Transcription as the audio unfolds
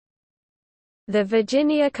The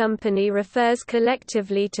Virginia Company refers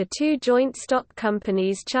collectively to two joint stock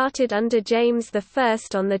companies chartered under James I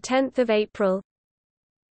on 10 April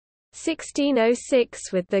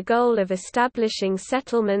 1606 with the goal of establishing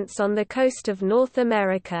settlements on the coast of North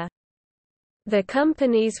America. The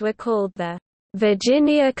companies were called the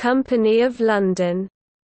Virginia Company of London,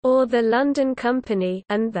 or the London Company,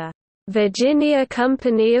 and the Virginia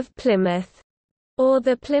Company of Plymouth, or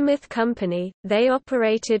the Plymouth Company. They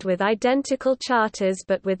operated with identical charters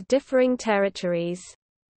but with differing territories.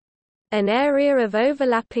 An area of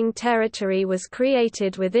overlapping territory was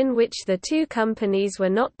created within which the two companies were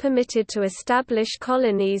not permitted to establish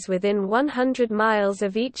colonies within 100 miles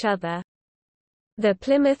of each other. The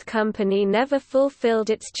Plymouth Company never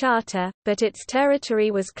fulfilled its charter, but its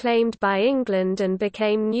territory was claimed by England and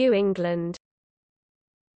became New England.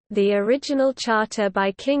 The original charter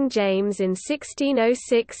by King James in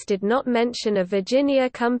 1606 did not mention a Virginia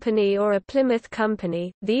Company or a Plymouth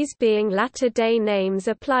Company, these being latter-day names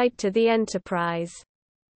applied to the enterprise.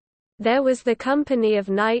 There was the Company of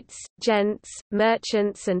Knights, Gents,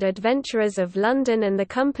 Merchants and Adventurers of London and the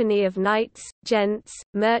Company of Knights, Gents,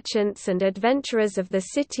 Merchants and Adventurers of the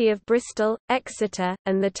City of Bristol, Exeter,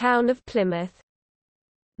 and the town of Plymouth.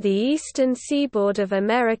 The eastern seaboard of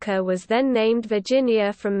America was then named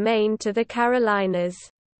Virginia from Maine to the Carolinas.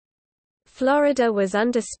 Florida was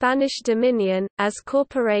under Spanish dominion. As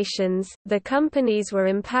corporations, the companies were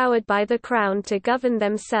empowered by the Crown to govern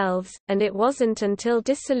themselves, and it wasn't until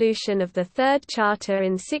dissolution of the Third Charter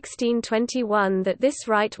in 1621 that this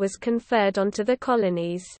right was conferred onto the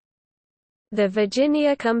colonies. The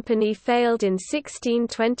Virginia Company failed in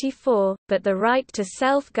 1624, but the right to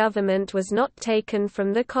self-government was not taken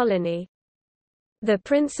from the colony. The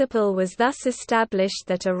principle was thus established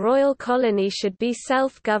that a royal colony should be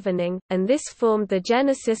self-governing, and this formed the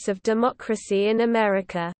genesis of democracy in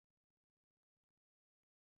America.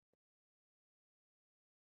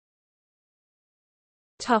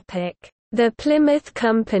 The Plymouth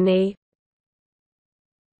Company.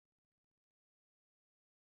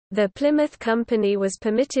 The Plymouth Company was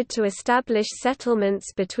permitted to establish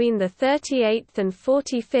settlements between the 38th and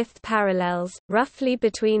 45th parallels, roughly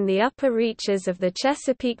between the upper reaches of the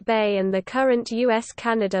Chesapeake Bay and the current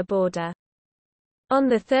U.S.-Canada border. On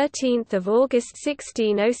 13 August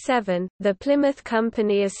 1607, the Plymouth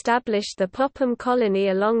Company established the Popham Colony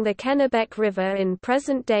along the Kennebec River in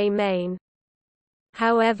present-day Maine.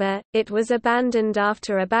 However, it was abandoned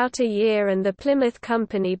after about a year and the Plymouth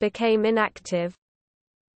Company became inactive.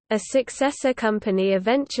 A successor company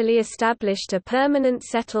eventually established a permanent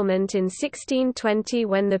settlement in 1620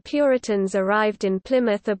 when the Puritans arrived in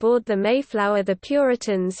Plymouth aboard the Mayflower. The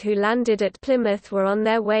Puritans who landed at Plymouth were on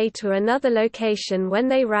their way to another location when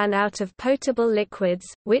they ran out of potable liquids,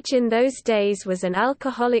 which in those days was an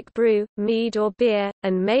alcoholic brew, mead or beer,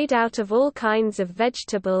 and made out of all kinds of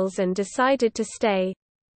vegetables, and decided to stay.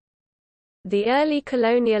 The early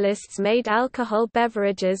colonialists made alcohol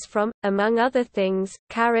beverages from, among other things,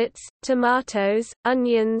 carrots, tomatoes,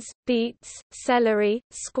 onions, beets, celery,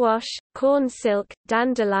 squash, corn silk,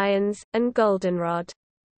 dandelions, and goldenrod.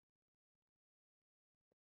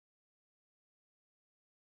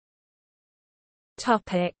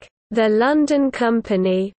 The London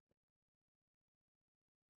Company.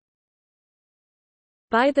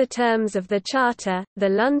 By the terms of the Charter, the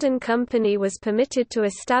London Company was permitted to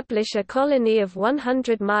establish a colony of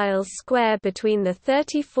 100 miles square between the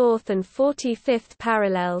 34th and 45th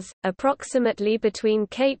parallels, approximately between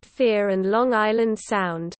Cape Fear and Long Island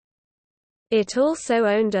Sound. It also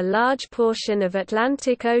owned a large portion of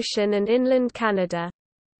Atlantic Ocean and inland Canada.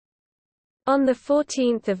 On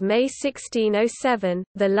 14 May 1607,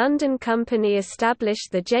 the London Company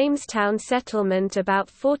established the Jamestown settlement about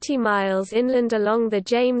 40 miles inland along the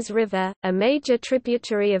James River, a major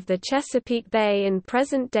tributary of the Chesapeake Bay in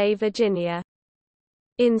present-day Virginia.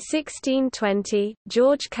 In 1620,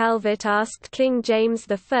 George Calvert asked King James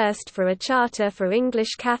I for a charter for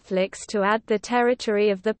English Catholics to add the territory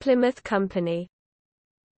of the Plymouth Company.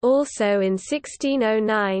 Also in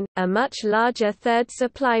 1609, a much larger third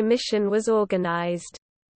supply mission was organized.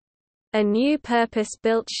 A new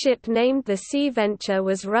purpose-built ship named the Sea Venture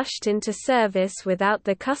was rushed into service without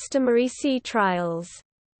the customary sea trials.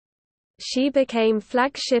 She became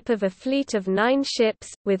flagship of a fleet of 9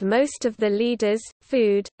 ships, with most of the leaders,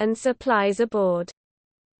 food, and supplies aboard.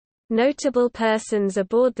 Notable persons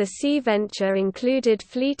aboard the Sea Venture included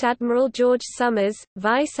Fleet Admiral George Somers,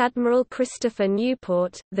 Vice Admiral Christopher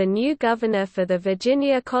Newport, the new governor for the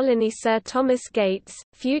Virginia colony Sir Thomas Gates,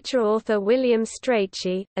 future author William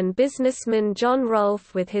Strachey, and businessman John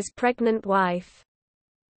Rolfe with his pregnant wife.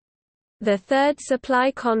 The third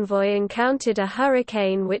supply convoy encountered a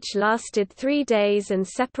hurricane which lasted 3 days and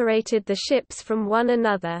separated the ships from one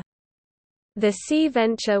another. The Sea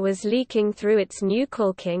Venture was leaking through its new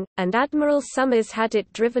caulking, and Admiral Somers had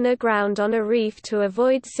it driven aground on a reef to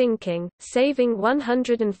avoid sinking, saving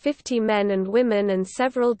 150 men and women and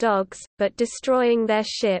several dogs, but destroying their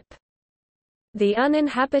ship. The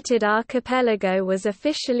uninhabited archipelago was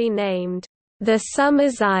officially named the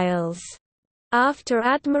Somers Isles, after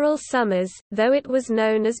Admiral Somers, though it was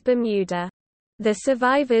known as Bermuda. The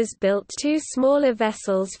survivors built 2 smaller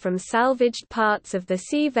vessels from salvaged parts of the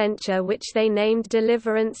Sea Venture which they named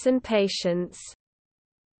Deliverance and Patience.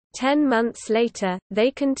 10 months later, they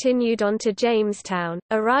continued on to Jamestown,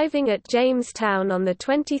 arriving at Jamestown on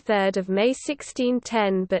 23 May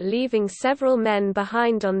 1610 but leaving several men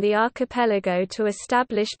behind on the archipelago to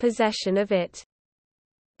establish possession of it.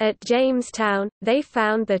 At Jamestown, they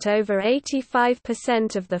found that over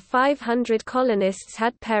 85% of the 500 colonists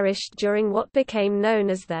had perished during what became known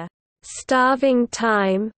as the starving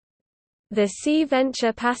time. The Sea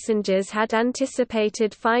Venture passengers had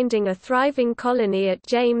anticipated finding a thriving colony at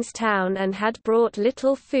Jamestown and had brought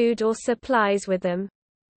little food or supplies with them.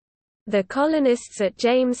 The colonists at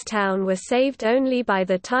Jamestown were saved only by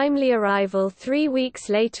the timely arrival 3 weeks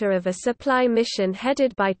later of a supply mission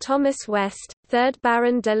headed by Thomas West, 3rd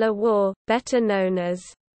Baron de la Warr, better known as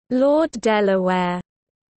Lord Delaware.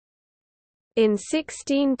 In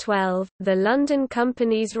 1612, the London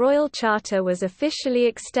Company's Royal Charter was officially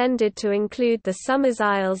extended to include the Somers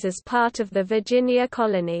Isles as part of the Virginia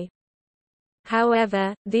colony.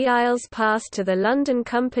 However, the Isles passed to the London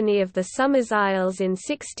Company of the Somers Isles in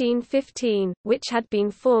 1615, which had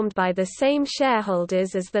been formed by the same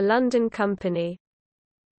shareholders as the London Company.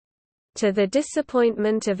 To the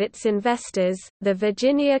disappointment of its investors, the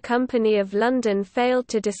Virginia Company of London failed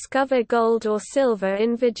to discover gold or silver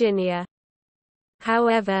in Virginia.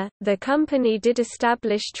 However, the company did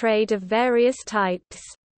establish trade of various types.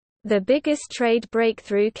 The biggest trade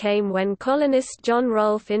breakthrough came when colonist John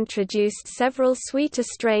Rolfe introduced several sweeter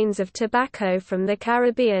strains of tobacco from the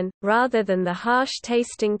Caribbean, rather than the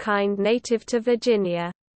harsh-tasting kind native to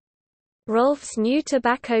Virginia. Rolfe's new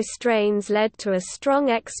tobacco strains led to a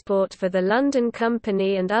strong export for the London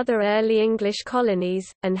Company and other early English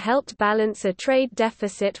colonies, and helped balance a trade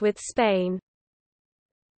deficit with Spain.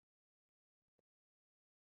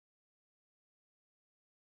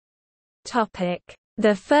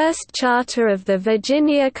 The first charter of the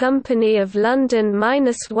Virginia Company of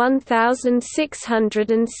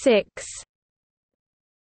London-1606.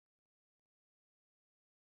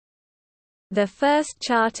 The first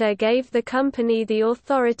charter gave the company the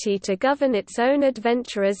authority to govern its own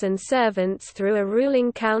adventurers and servants through a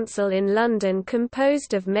ruling council in London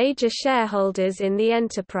composed of major shareholders in the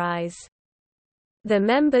enterprise. The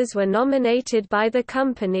members were nominated by the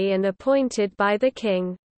company and appointed by the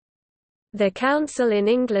king. The council in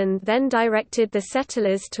England then directed the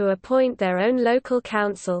settlers to appoint their own local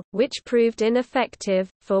council, which proved ineffective.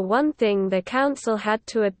 For one thing, the council had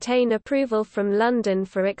to obtain approval from London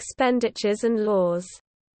for expenditures and laws.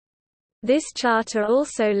 This charter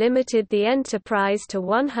also limited the enterprise to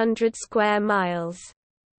 100 square miles.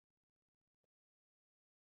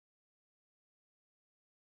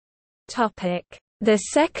 The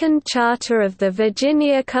Second Charter of the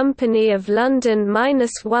Virginia Company of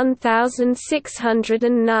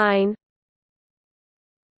London-1609.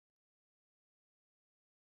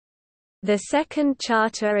 The Second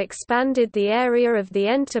Charter expanded the area of the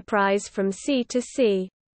enterprise from sea to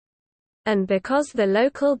sea. And because the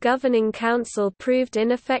local governing council proved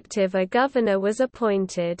ineffective, a governor was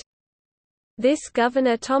appointed. This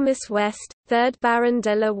Governor Thomas West, 3rd Baron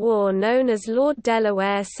de la Warr, known as Lord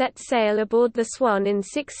Delaware, set sail aboard the Swan in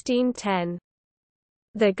 1610.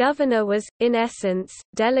 The governor was, in essence,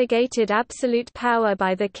 delegated absolute power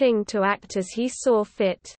by the king to act as he saw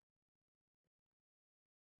fit.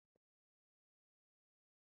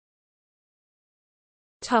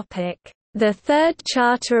 The Third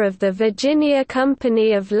Charter of the Virginia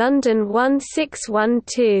Company of London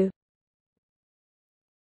 1612.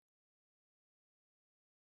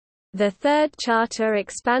 The Third Charter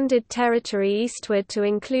expanded territory eastward to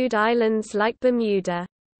include islands like Bermuda.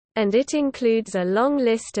 And it includes a long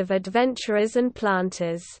list of adventurers and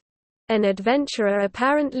planters. An adventurer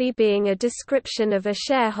apparently being a description of a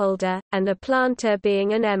shareholder, and a planter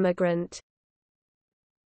being an emigrant.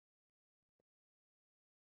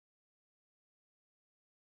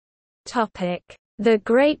 The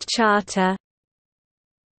Great Charter.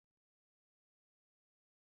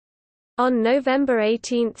 On November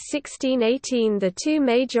 18, 1618, the two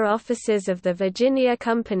major officers of the Virginia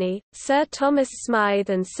Company, Sir Thomas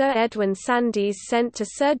Smythe and Sir Edwin Sandys, sent to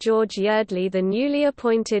Sir George Yeardley, the newly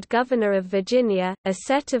appointed Governor of Virginia, a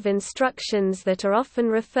set of instructions that are often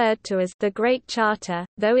referred to as the Great Charter,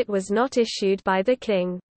 though it was not issued by the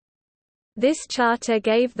King. This charter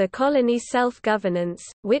gave the colony self-governance,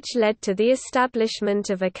 which led to the establishment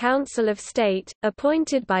of a Council of State,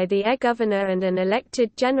 appointed by the Governor and an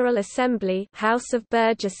elected General Assembly, House of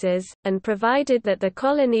Burgesses, and provided that the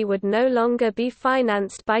colony would no longer be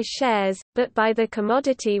financed by shares, but by the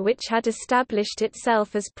commodity which had established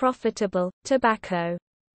itself as profitable, tobacco.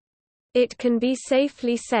 It can be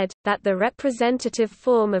safely said, that the representative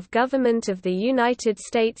form of government of the United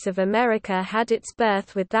States of America had its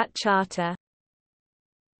birth with that charter.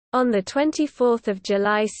 On 24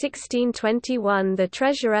 July 1621, the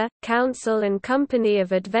Treasurer, Council and Company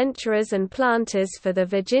of Adventurers and Planters for the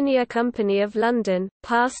Virginia Company of London,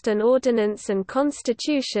 passed an ordinance and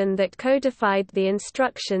constitution that codified the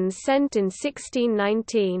instructions sent in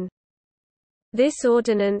 1619. This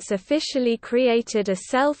ordinance officially created a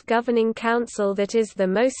self-governing council that is the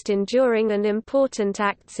most enduring and important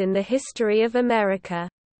acts in the history of America.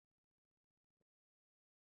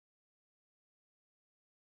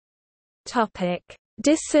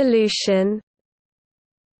 Dissolution.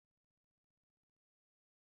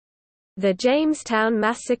 The Jamestown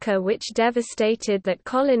Massacre, which devastated that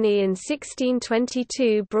colony in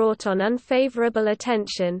 1622, brought on unfavorable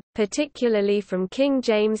attention, particularly from King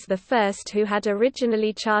James I, who had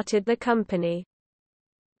originally chartered the company.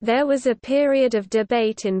 There was a period of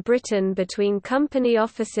debate in Britain between company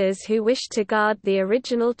officers who wished to guard the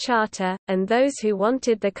original charter, and those who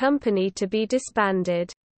wanted the company to be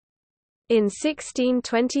disbanded. In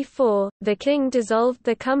 1624, the king dissolved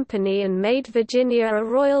the company and made Virginia a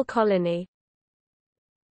royal colony.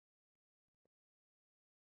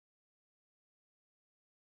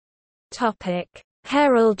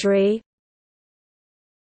 Heraldry.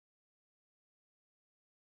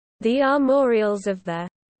 The armorials of the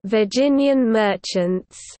Virginian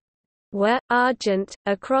merchants were, argent,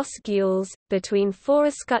 across gules, between 4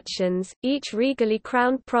 escutcheons, each regally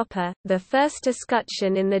crowned proper, the first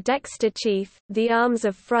escutcheon in the dexter chief, the arms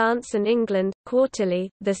of France and England, quarterly,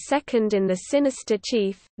 the second in the sinister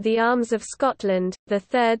chief, the arms of Scotland, the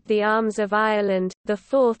third the arms of Ireland, the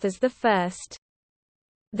fourth as the first.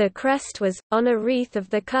 The crest was, on a wreath of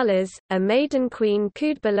the colours, a maiden queen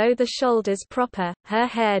cooed below the shoulders proper, her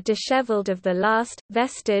hair dishevelled of the last,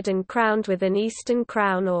 vested and crowned with an eastern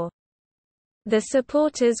crown or. The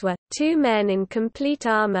supporters were, 2 men in complete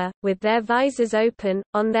armour, with their visors open,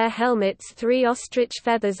 on their helmets 3 ostrich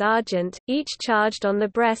feathers argent, each charged on the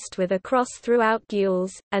breast with a cross throughout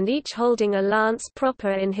gules, and each holding a lance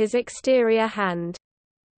proper in his exterior hand.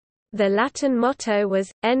 The Latin motto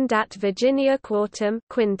was, Endat Virginia Quartum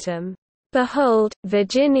Quintum. Behold,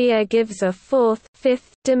 Virginia gives a 4th,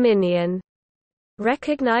 5th dominion.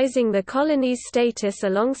 Recognizing the colony's status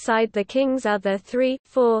alongside the king's other 3,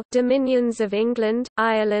 4 dominions of England,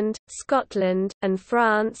 Ireland, Scotland, and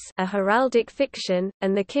France, a heraldic fiction,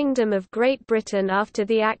 and the Kingdom of Great Britain after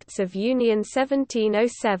the Acts of Union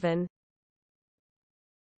 1707.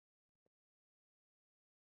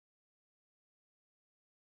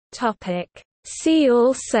 See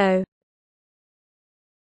also: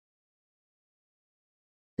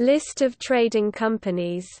 List of trading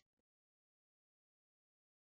companies.